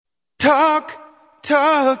Talk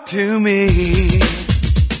to me.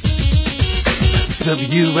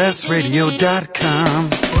 WSRadio.com.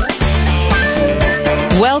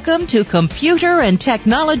 Welcome to Computer and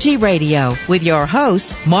Technology Radio with your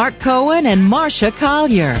hosts, Mark Cohen and Marcia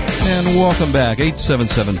Collier. And welcome back.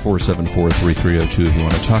 877-474-3302 if you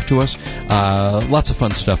want to talk to us. Lots of fun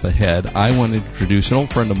stuff ahead. I want to introduce an old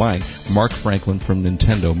friend of mine, Mark Franklin from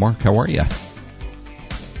Nintendo. Mark, how are you?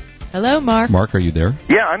 Hello, Mark. Mark, are you there?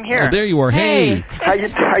 Yeah, I'm here. Oh, there you are. Hey.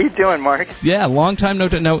 How you doing, Mark? Yeah, long time no.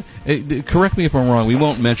 Now, correct me if I'm wrong. We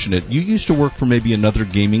won't mention it. You used to work for maybe another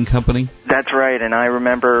gaming company? That's right, and I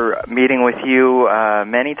remember meeting with you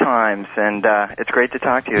many times, and it's great to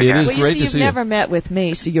talk to you again. It is well, great to see you've never met with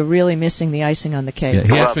me, so you're really missing the icing on the cake.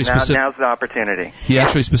 Yeah, now's the opportunity. He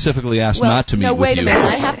actually specifically asked not to meet with you. No, wait a minute.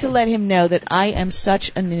 I have to let him know that I am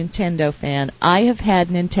such a Nintendo fan. I have had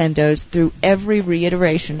Nintendos through every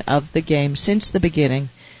reiteration of the game since the beginning.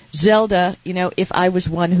 Zelda, if I was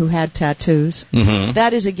one who had tattoos,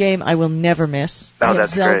 that is a game I will never miss. Oh,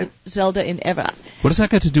 that's great. Zelda in ever. What does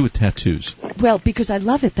that got to do with tattoos? Well, because I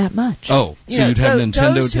love it that much. Oh, so you'd have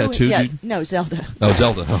Nintendo tattoos? No, Zelda. Oh,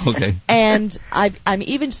 Zelda. Oh, okay. And I'm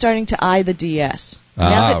even starting to eye the DS.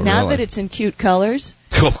 Now that it's in cute colors.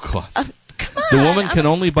 Oh, God. The woman can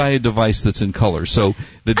only buy a device that's in color. So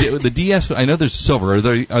the DS, I know there's silver.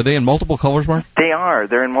 Are they in multiple colors, Mark? They are.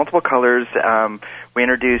 They're in multiple colors. We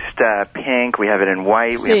introduced pink. We have it in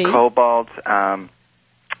white. We have cobalt.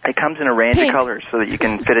 It comes in a range of colors so that you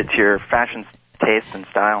can fit it to your fashion taste and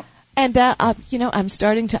style. And that, I'm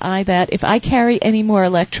starting to eye that. If I carry any more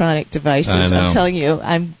electronic devices, I'm telling you,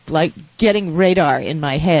 I'm like getting radar in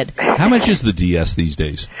my head. How much is the DS these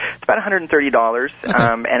days? It's about $130,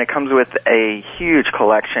 and it comes with a huge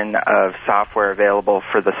collection of software available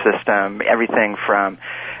for the system, everything from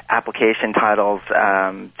application titles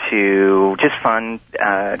to just fun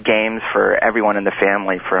games for everyone in the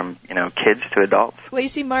family, from kids to adults. Well, you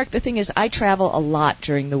see, Mark, the thing is, I travel a lot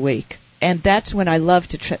during the week. And that's when I love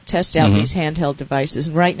to test out these handheld devices.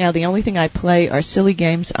 And right now, the only thing I play are silly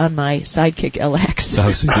games on my Sidekick LX.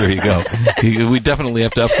 Oh, so there you go. We definitely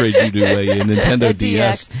have to upgrade you to a Nintendo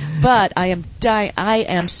DS. But I am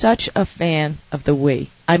such a fan of the Wii.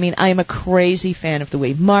 I mean, I am a crazy fan of the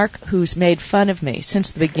Wii. Mark, who's made fun of me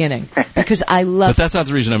since the beginning, because I love... But that's not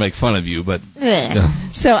the reason I make fun of you, but... Yeah.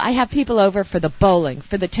 So I have people over for the bowling,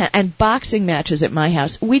 for the and boxing matches at my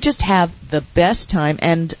house. We just have the best time,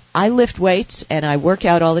 and I lift weights, and I work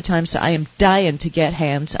out all the time, so I am dying to get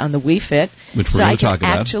hands on the Wii Fit. Which we're going to talk about. So I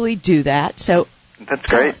can actually do that. So that's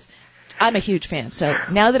great. I'm a huge fan. So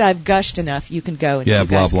now that I've gushed enough, you can go and you guys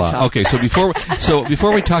blah can blah. talk. Okay, so before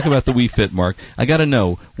we talk about the Wii Fit, Mark, I got to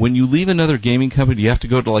know, when you leave another gaming company, do you have to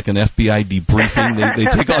go to like an FBI debriefing? They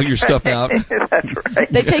take all your stuff out. That's right.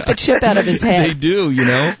 They take the chip out of his head. They do,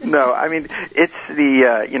 No, I mean, it's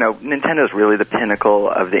the Nintendo's really the pinnacle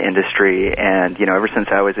of the industry, and ever since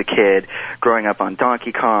I was a kid, growing up on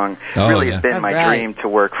Donkey Kong, has been my dream to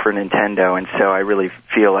work for Nintendo, and so I really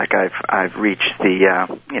feel like I've reached the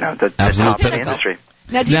top of the industry.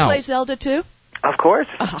 Now, do you play Zelda too? Of course.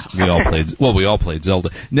 We all played Zelda.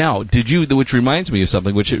 Now, which reminds me of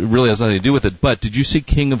something which really has nothing to do with it, but did you see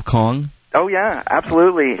King of Kong? Oh yeah,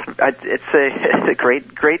 absolutely. It's a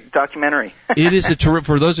great documentary. It is a terrific.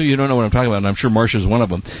 For those of you who don't know what I'm talking about, and I'm sure Marcia's one of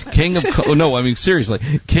them. Seriously,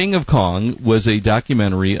 King of Kong was a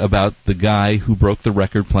documentary about the guy who broke the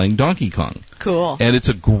record playing Donkey Kong. Cool. And it's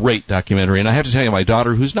a great documentary. And I have to tell you, my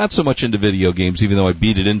daughter, who's not so much into video games, even though I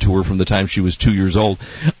beat it into her from the time she was 2 years old,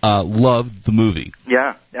 loved the movie.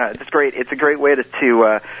 Yeah, it's great. It's a great way to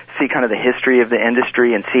see kind of the history of the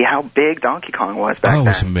industry and see how big Donkey Kong was back then. Oh, it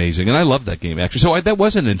was amazing. And I loved that game, actually. So that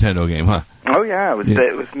was a Nintendo game, huh? Oh, yeah.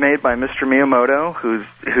 It was made by Mr. Miyamoto,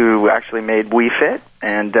 who actually made Wii Fit.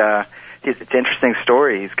 And it's an interesting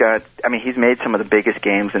story. He's made some of the biggest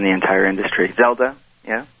games in the entire industry. Zelda,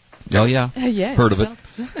 yeah. Oh, yeah. Heard of it.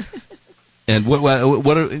 And what I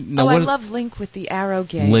love Link with the arrow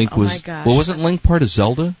game. Link was, my gosh. Well, wasn't Link part of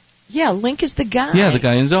Zelda? Yeah, Link is the guy. Yeah, the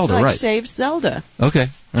guy in Zelda, right. Right. Saves Zelda. Okay,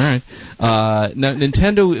 all right. Now,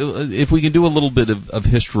 Nintendo, if we can do a little bit of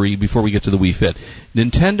history before we get to the Wii Fit.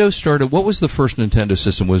 Nintendo started, what was the first Nintendo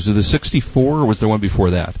system? Was it the 64 or was there one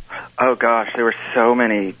before that? Oh, gosh, there were so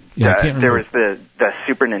many. Yeah, I can't remember. There was the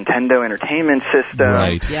Super Nintendo Entertainment System.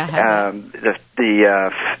 Right. Yeah.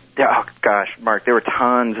 Oh, gosh, Mark, there were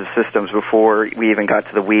tons of systems before we even got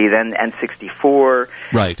to the Wii. Then N64.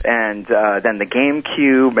 Right. And then the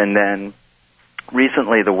GameCube, and then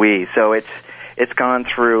recently the Wii. So it's gone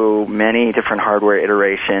through many different hardware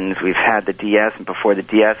iterations. We've had the DS, and before the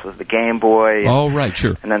DS was the Game Boy. Oh, right,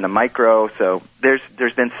 sure. And then the Micro. So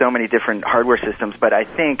there's been so many different hardware systems, but I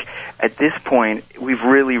think at this point we've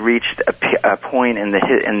really reached a point in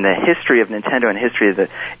the history of Nintendo and history of the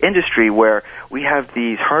industry where we have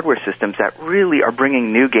these hardware systems that really are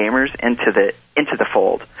bringing new gamers into the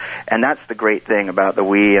fold. And that's the great thing about the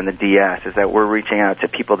Wii and the DS, is that we're reaching out to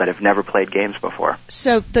people that have never played games before.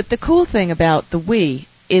 So the cool thing about the Wii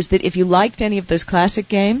is that if you liked any of those classic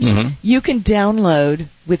games, you can download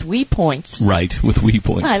with Wii points. Right, with Wii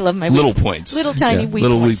points. I love my little Wii points. Little tiny Wii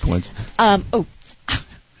little points. Wii points.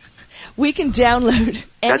 We can download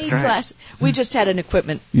any right. classic. We just had an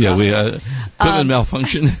equipment. Yeah, equipment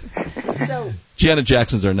malfunction. So Janet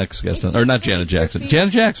Jackson's our next guest, or not Janet Jackson.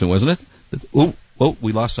 Janet Jackson, wasn't it? Oh,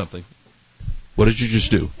 we lost something. What did you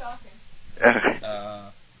just do? What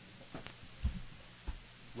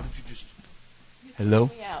did you just? Hello?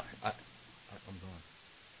 I'm gone.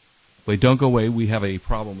 Wait, don't go away. We have a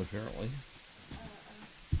problem apparently.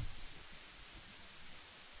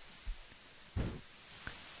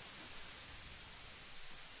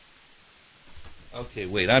 Okay,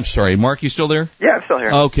 wait. I'm sorry, Mark. You still there? Yeah, I'm still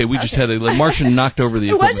here. Okay, we just had a Martian knocked over the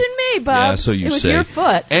equipment. It wasn't me, Bob. Yeah, so you it was say. Your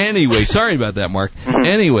foot. Anyway, sorry about that, Mark.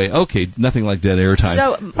 Anyway, okay, nothing like dead air time.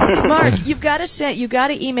 So, Mark, you've got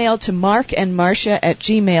to email to Mark and Marcia at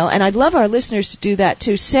Gmail, and I'd love our listeners to do that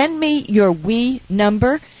too. Send me your Wii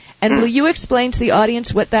number, and will you explain to the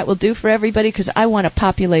audience what that will do for everybody? Because I want a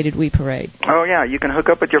populated Wii parade. Oh yeah, you can hook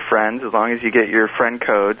up with your friends as long as you get your friend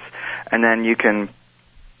codes, and then you can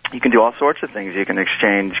do all sorts of things. You can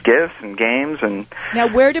exchange gifts and games. And now,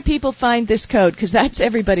 where do people find this code? Because that's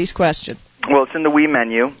everybody's question. Well, it's in the Wii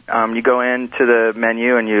menu. You go into the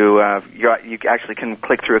menu and you actually can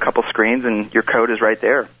click through a couple screens, and your code is right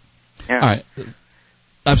there. Yeah. All right.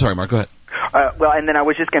 I'm sorry, Mark. Go ahead. Well, and then I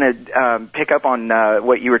was just going to pick up on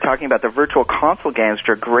what you were talking about, the virtual console games, which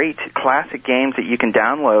are great classic games that you can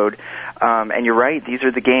download. And you're right; these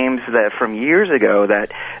are the games that from years ago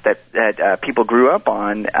that people grew up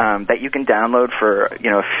on, that you can download for a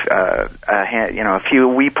few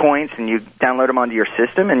Wii points, and you download them onto your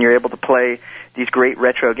system, and you're able to play these great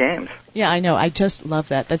retro games. Yeah, I know. I just love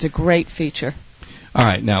that. That's a great feature. All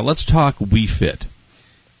right, now let's talk Wii Fit.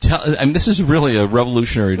 This is really a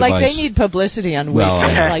revolutionary device. Like, they need publicity on Wii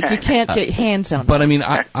Fit. Like, you can't get hands on it. But, I mean,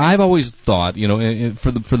 I've always thought,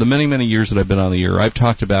 for the many, many years that I've been on the air, I've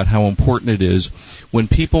talked about how important it is when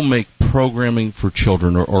people make programming for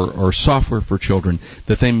children or software for children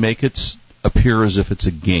that they make it appear as if it's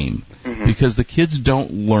a game. Mm-hmm. Because the kids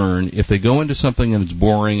don't learn. If they go into something and it's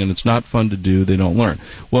boring and it's not fun to do, they don't learn.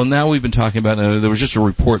 Well, now we've been talking about, there was just a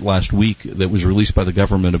report last week that was released by the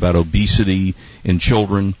government about obesity in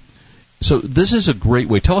children. So this is a great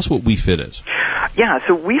way. Tell us what Wii Fit is. Yeah,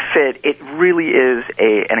 so Wii Fit, it really is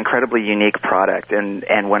an incredibly unique product.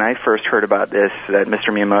 And when I first heard about this, that Mr.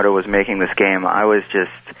 Miyamoto was making this game, I was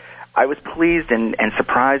pleased and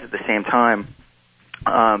surprised at the same time.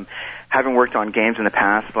 Having worked on games in the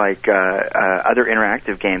past, like other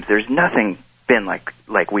interactive games, there's nothing been like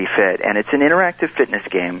Wii Fit. And it's an interactive fitness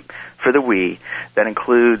game for the Wii that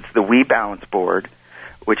includes the Wii balance board,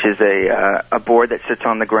 which is a board that sits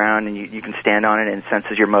on the ground, and you can stand on it and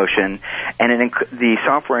senses your motion. And the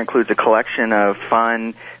software includes a collection of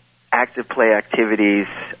fun, active play activities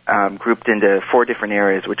grouped into 4 different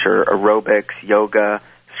areas, which are aerobics, yoga,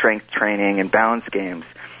 strength training, and balance games.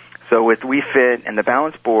 So with Wii Fit and the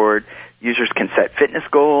balance board, users can set fitness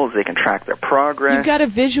goals. They can track their progress. You've got a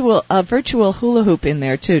virtual hula hoop in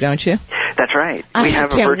there too, don't you? That's right. We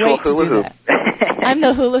have a virtual hula hoop. I'm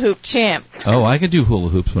the hula hoop champ. Oh, I could do hula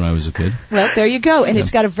hoops when I was a kid. Well, there you go. And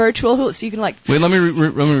it's got a virtual hula, so you can Wait, let me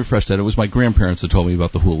refresh that. It was my grandparents that told me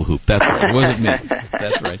about the hula hoop. That's right. It wasn't me.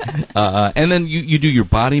 That's right. And then you do your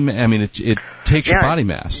body. It takes your body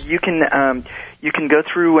mass. You can go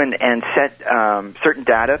through and set certain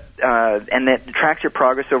data, and that tracks your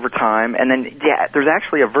progress over time. And then, there's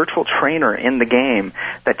actually a virtual trainer in the game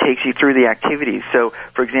that takes you through the activities. So,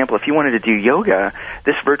 for example, if you wanted to do yoga,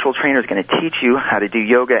 this virtual trainer is going to teach you how to do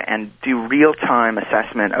yoga and do real-time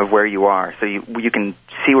assessment of where you are. So you can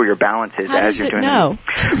see where your balance is as you're doing it. How does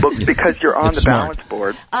it know? Well, because you're on the balance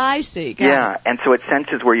board. I see. Got it. And so it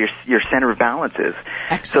senses where your center of balance is.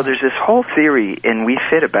 Excellent. So there's this whole theory in Wii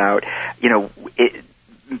Fit about,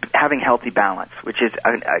 having healthy balance, which is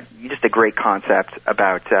just a great concept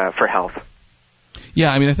about for health.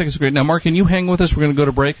 Yeah, I think it's great. Now, Mark, can you hang with us? We're going to go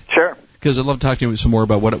to break. Sure. Because I'd love to talk to you some more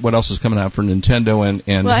about what else is coming out for Nintendo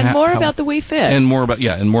and more about the Wii Fit. And more about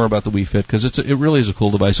the Wii Fit, because it really is a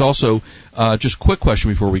cool device. Also, just quick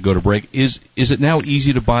question before we go to break: is it now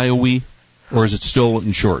easy to buy a Wii? or is it still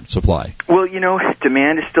in short supply? Well,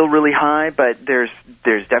 demand is still really high, but there's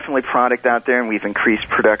definitely product out there, and we've increased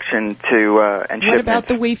production to and shipments. What about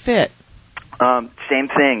the Wii Fit? Same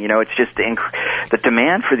thing. It's just the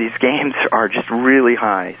demand for these games are just really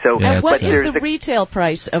high. So, and what is the retail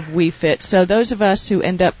price of Wii Fit? So those of us who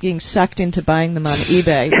end up being sucked into buying them on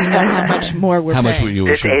eBay, we know how much more we're paying. Much were you?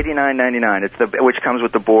 It's $89.99. It's which comes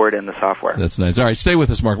with the board and the software. That's nice. All right, stay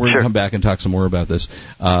with us, Mark. We're going to come back and talk some more about this.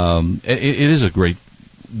 It is a great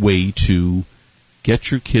way to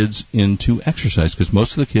get your kids into exercise, because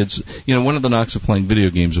most of the kids, one of the knocks of playing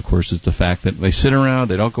video games, of course, is the fact that they sit around,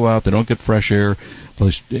 they don't go out, they don't get fresh air.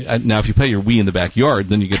 Now, if you play your Wii in the backyard,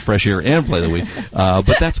 then you get fresh air and play the Wii.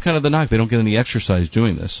 But that's kind of the knock. They don't get any exercise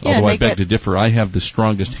doing this. Yeah, although I beg to differ. I have the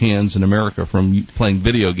strongest hands in America from playing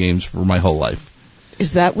video games for my whole life.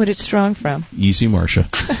 Is that what it's strong from? Easy, Marcia.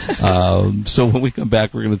 So when we come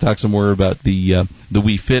back, we're going to talk some more about the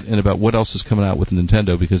Wii Fit and about what else is coming out with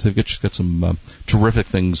Nintendo, because they've just got some terrific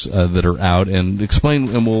things that are out. And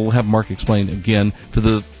we'll have Mark explain again for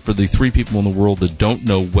the three people in the world that don't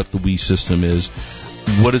know what the Wii system is.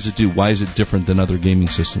 What does it do? Why is it different than other gaming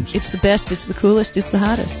systems? It's the best. It's the coolest. It's the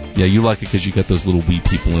hottest. Yeah, you like it because you got those little Wii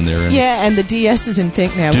people in there. And the DS is in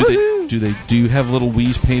pink now. Do you have little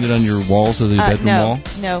Wiis painted on your walls of the bedroom wall?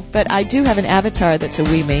 No, but I do have an avatar that's a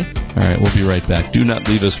Wii Me. All right, we'll be right back. Do not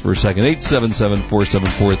leave us for a second.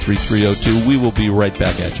 877-474-3302. We will be right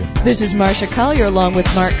back at you. This is Marcia Collier along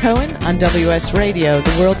with Mark Cohen on WS Radio,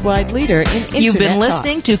 the worldwide leader in Internet You've been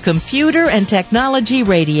listening to Computer and Technology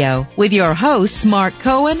Radio with your hosts Mark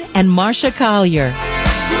Cohen and Marcia Collier.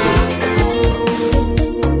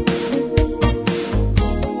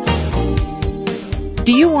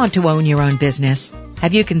 Do you want to own your own business?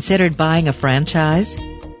 Have you considered buying a franchise?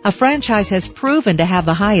 A franchise has proven to have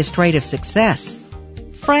the highest rate of success.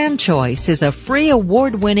 FranChoice is a free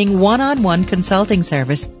award-winning one-on-one consulting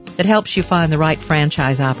service that helps you find the right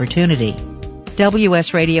franchise opportunity.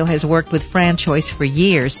 WS Radio has worked with FranChoice for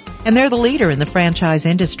years, and they're the leader in the franchise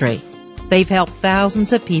industry. They've helped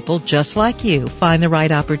thousands of people just like you find the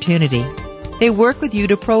right opportunity. They work with you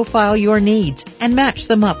to profile your needs and match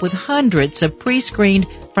them up with hundreds of pre-screened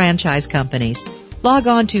franchise companies. Log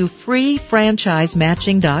on to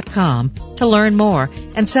freefranchisematching.com to learn more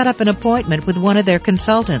and set up an appointment with one of their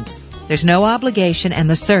consultants. There's no obligation and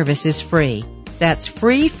the service is free. That's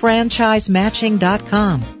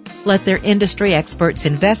freefranchisematching.com. Let their industry experts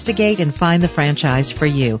investigate and find the franchise for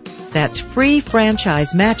you. That's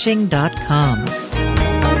freefranchisematching.com.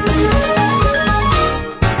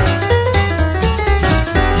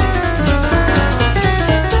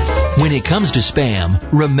 When it comes to spam,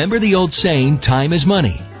 remember the old saying, time is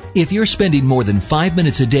money. If you're spending more than 5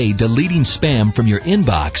 minutes a day deleting spam from your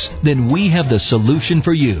inbox, then we have the solution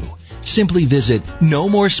for you. Simply visit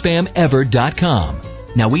NoMoreSpamEver.com.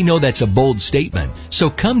 Now, we know that's a bold statement, so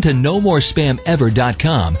come to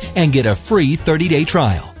NoMoreSpamEver.com and get a free 30-day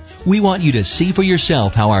trial. We want you to see for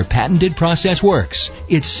yourself how our patented process works.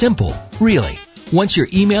 It's simple, really. Once your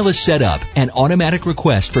email is set up, an automatic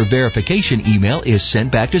request for verification email is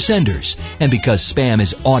sent back to senders. And because spam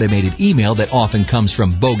is automated email that often comes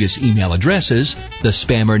from bogus email addresses, the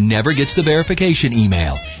spammer never gets the verification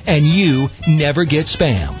email, and you never get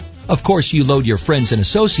spam. Of course, you load your friends and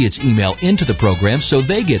associates' email into the program so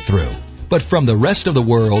they get through. But from the rest of the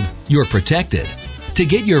world, you're protected. To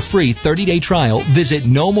get your free 30-day trial, visit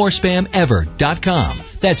NoMoreSpamEver.com.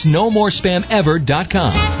 That's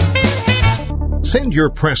NoMoreSpamEver.com. Send your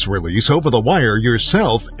press release over the wire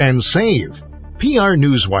yourself and save. PR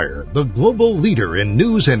Newswire, the global leader in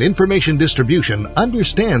news and information distribution,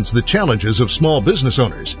 understands the challenges of small business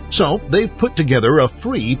owners. So they've put together a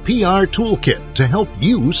free PR toolkit to help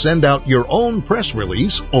you send out your own press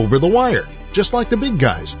release over the wire. Just like the big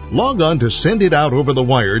guys, log on to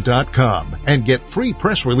senditoutoverthewire.com and get free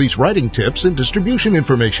press release writing tips and distribution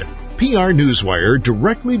information. PR Newswire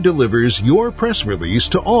directly delivers your press release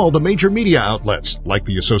to all the major media outlets like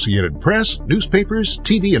the Associated Press, newspapers,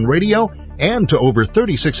 TV and radio, and to over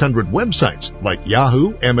 3,600 websites like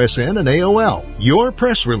Yahoo, MSN, and AOL. Your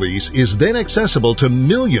press release is then accessible to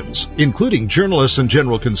millions, including journalists and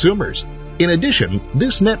general consumers. In addition,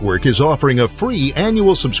 this network is offering a free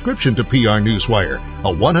annual subscription to PR Newswire,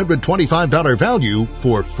 a $125 value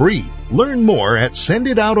for free. Learn more at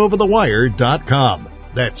senditoutoverthewire.com.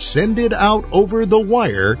 That's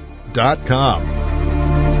senditoutoverthewire.com.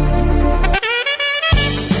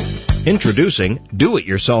 Introducing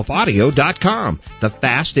DoItYourselfAudio.com, the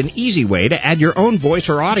fast and easy way to add your own voice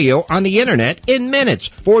or audio on the internet in minutes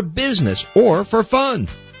for business or for fun.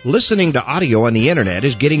 Listening to audio on the internet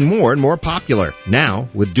is getting more and more popular. Now,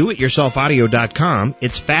 with doityourselfaudio.com,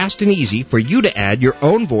 it's fast and easy for you to add your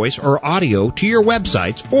own voice or audio to your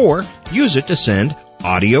websites or use it to send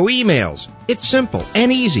audio emails. It's simple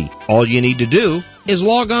and easy. All you need to do is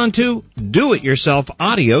log on to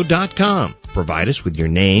doityourselfaudio.com. Provide us with your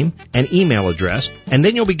name and email address, and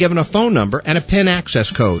then you'll be given a phone number and a PIN access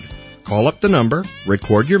code. Call up the number,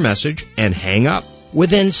 record your message, and hang up.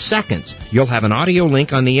 Within seconds, you'll have an audio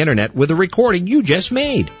link on the internet with a recording you just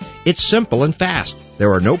made. It's simple and fast.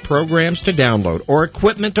 There are no programs to download or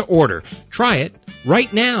equipment to order. Try it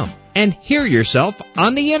right now and hear yourself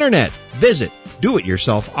on the internet. Visit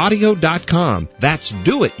doityourselfaudio.com. That's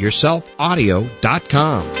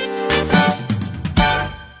doityourselfaudio.com.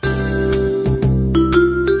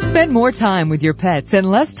 Spend more time with your pets and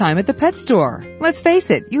less time at the pet store. Let's face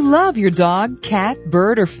it, you love your dog, cat,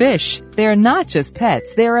 bird, or fish. They are not just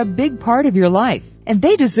pets, they are a big part of your life, and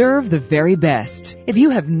they deserve the very best. If you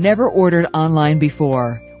have never ordered online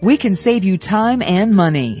before, we can save you time and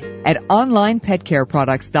money at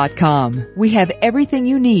onlinepetcareproducts.com. We have everything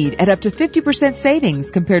you need at up to 50%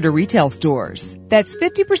 savings compared to retail stores. That's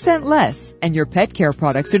 50% less, and your pet care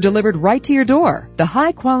products are delivered right to your door. The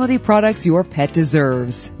high-quality products your pet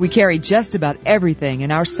deserves. We carry just about everything,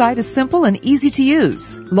 and our site is simple and easy to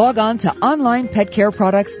use. Log on to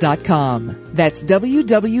onlinepetcareproducts.com. That's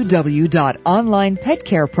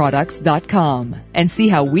www.onlinepetcareproducts.com and see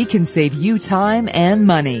how we can save you time and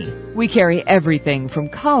money. We carry everything from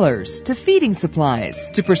collars to feeding supplies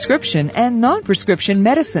to prescription and non-prescription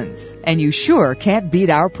medicines, and you sure can't beat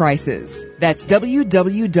our prices. That's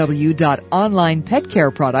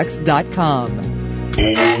www.onlinepetcareproducts.com.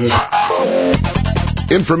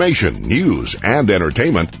 Information, news, and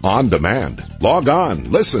entertainment on demand. Log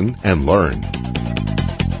on, listen, and learn.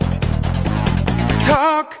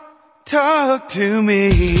 Talk to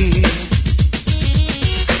me.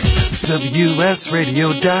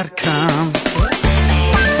 WSRadio.com.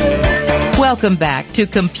 Welcome back to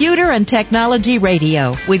Computer and Technology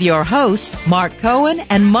Radio with your hosts, Mark Cohen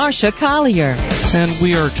and Marcia Collier. And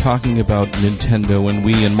we are talking about Nintendo, and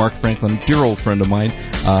we and Mark Franklin, dear old friend of mine,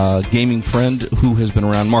 gaming friend who has been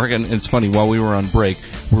around. Mark, and it's funny, while we were on break,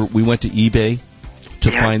 we went to eBay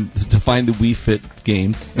to find the Wii Fit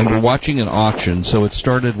game, and we're watching an auction. So it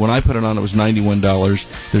started, when I put it on, it was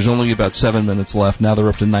 $91. There's only about 7 minutes left. Now they're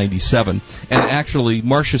up to $97. And actually,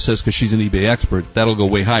 Marcia says, because she's an eBay expert, that'll go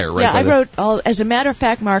way higher, right? Yeah, as a matter of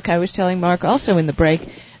fact, Mark, I was telling Mark also in the break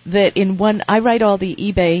that I write all the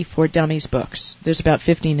eBay for Dummies books. There's about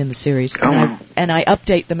 15 in the series, and I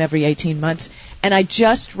update them every 18 months. And I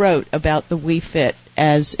just wrote about the Wii Fit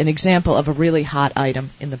as an example of a really hot item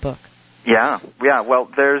in the book. Yeah.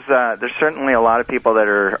 Well, there's certainly a lot of people that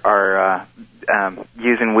are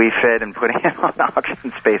using Wii Fit and putting it on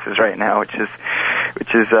auction spaces right now, which is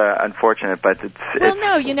unfortunate. But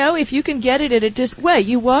no, if you can get it at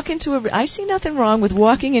you walk into I see nothing wrong with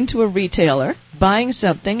walking into a retailer, buying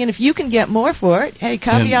something, and if you can get more for it, hey,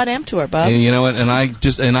 caveat emptor, Bob. And you know what? And I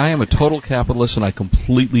am a total capitalist, and I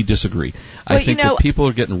completely disagree. I think that people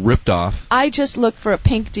are getting ripped off. I just looked for a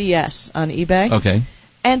pink DS on eBay. Okay.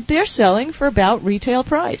 And they're selling for about retail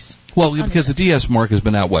price. Well, because the DS Mark has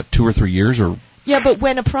been out, 2 or 3 years? Or yeah, but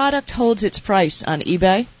when a product holds its price on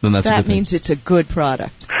eBay, then that means it's a good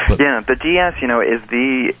product. Yeah, the DS,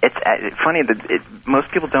 it's funny that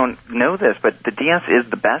most people don't know this, but the DS is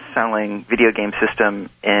the best-selling video game system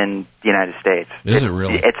in the United States. Is it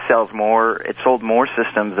really? It sold more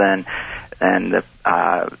systems than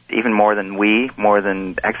even more than Wii, more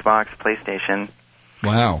than Xbox, PlayStation.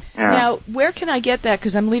 Wow. Yeah. Now, where can I get that?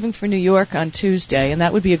 Because I'm leaving for New York on Tuesday, and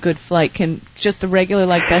that would be a good flight. Can just the regular,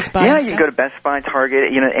 like Best Buy? Yeah, you can go to Best Buy,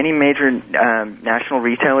 Target. Any major national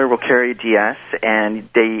retailer will carry a DS, and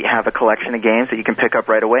they have a collection of games that you can pick up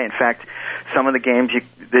right away. In fact, some of the games,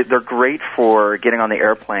 they're great for getting on the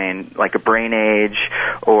airplane, like a Brain Age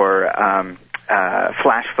or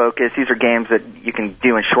Flash Focus. These are games that you can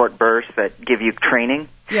do in short bursts that give you training.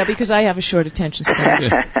 Yeah, because I have a short attention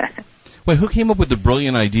span. Wait, who came up with the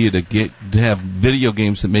brilliant idea to have video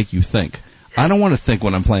games that make you think? I don't want to think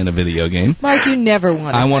when I'm playing a video game. Mark, you never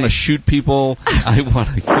want to I want to shoot people. I want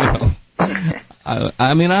to,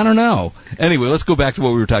 I don't know. Anyway, let's go back to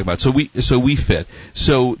what we were talking about. So we fit.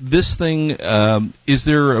 So this thing, is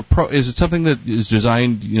it something that is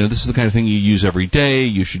designed, this is the kind of thing you use every day,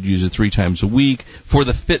 you should use it 3 times a week, for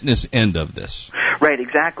the fitness end of this? Right,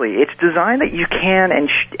 exactly. It's designed that you can and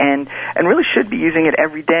really should be using it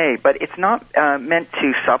every day, but it's not meant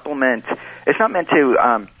to supplement. It's not meant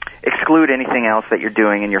to exclude anything else that you're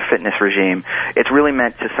doing in your fitness regime. It's really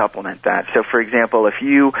meant to supplement that. So, for example, if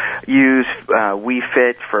you use Wii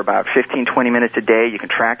Fit for about 15, 20 minutes a day, you can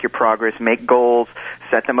track your progress, make goals,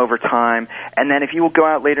 set them over time, and then if you will go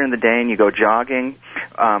out later in the day and you go jogging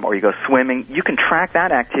or you go swimming, you can track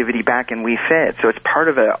that activity back in Wii Fit. So it's part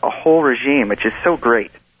of a whole regime, which is so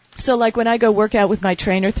great. So like when I go work out with my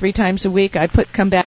trainer 3 times a week, I come back